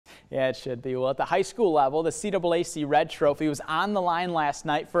Yeah, it should be. Well, at the high school level, the CAAC Red Trophy was on the line last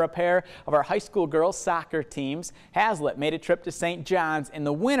night for a pair of our high school girls soccer teams. Haslett made a trip to St. John's, and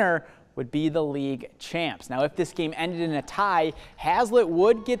the winner would be the league champs. Now, if this game ended in a tie, Haslett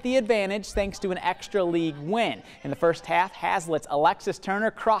would get the advantage thanks to an extra league win. In the first half, Haslett's Alexis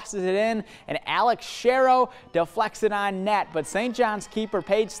Turner crosses it in, and Alex Sharrow deflects it on net, but St. John's keeper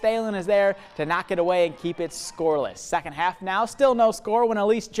Paige Stalen is there to knock it away and keep it scoreless. Second half now, still no score when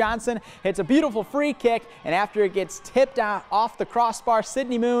Elise Johnson hits a beautiful free kick, and after it gets tipped off the crossbar,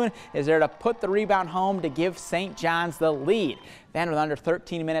 Sydney Moon is there to put the rebound home to give St. John's the lead. Then with under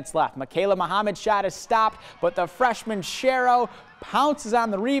 13 minutes left, Michaela Muhammad's shot is stopped, but the freshman Sharrow pounces on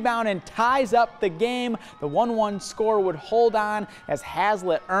the rebound and ties up the game. The 1-1 score would hold on as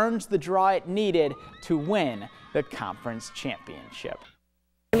Haslett earns the draw it needed to win the conference championship.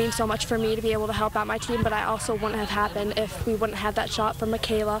 It means so much for me to be able to help out my team, but I also wouldn't have happened if we wouldn't have that shot from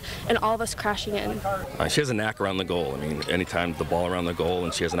Michaela and all of us crashing in. She has a knack around the goal. I mean, anytime the ball around the goal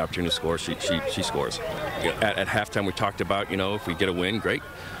and she has an opportunity to score, she scores. At halftime, we talked about, if we get a win, great.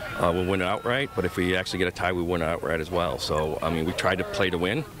 We'll win it outright, but if we actually get a tie, we win it outright as well. So, I mean, we tried to play to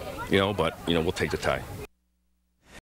win, but, we'll take the tie.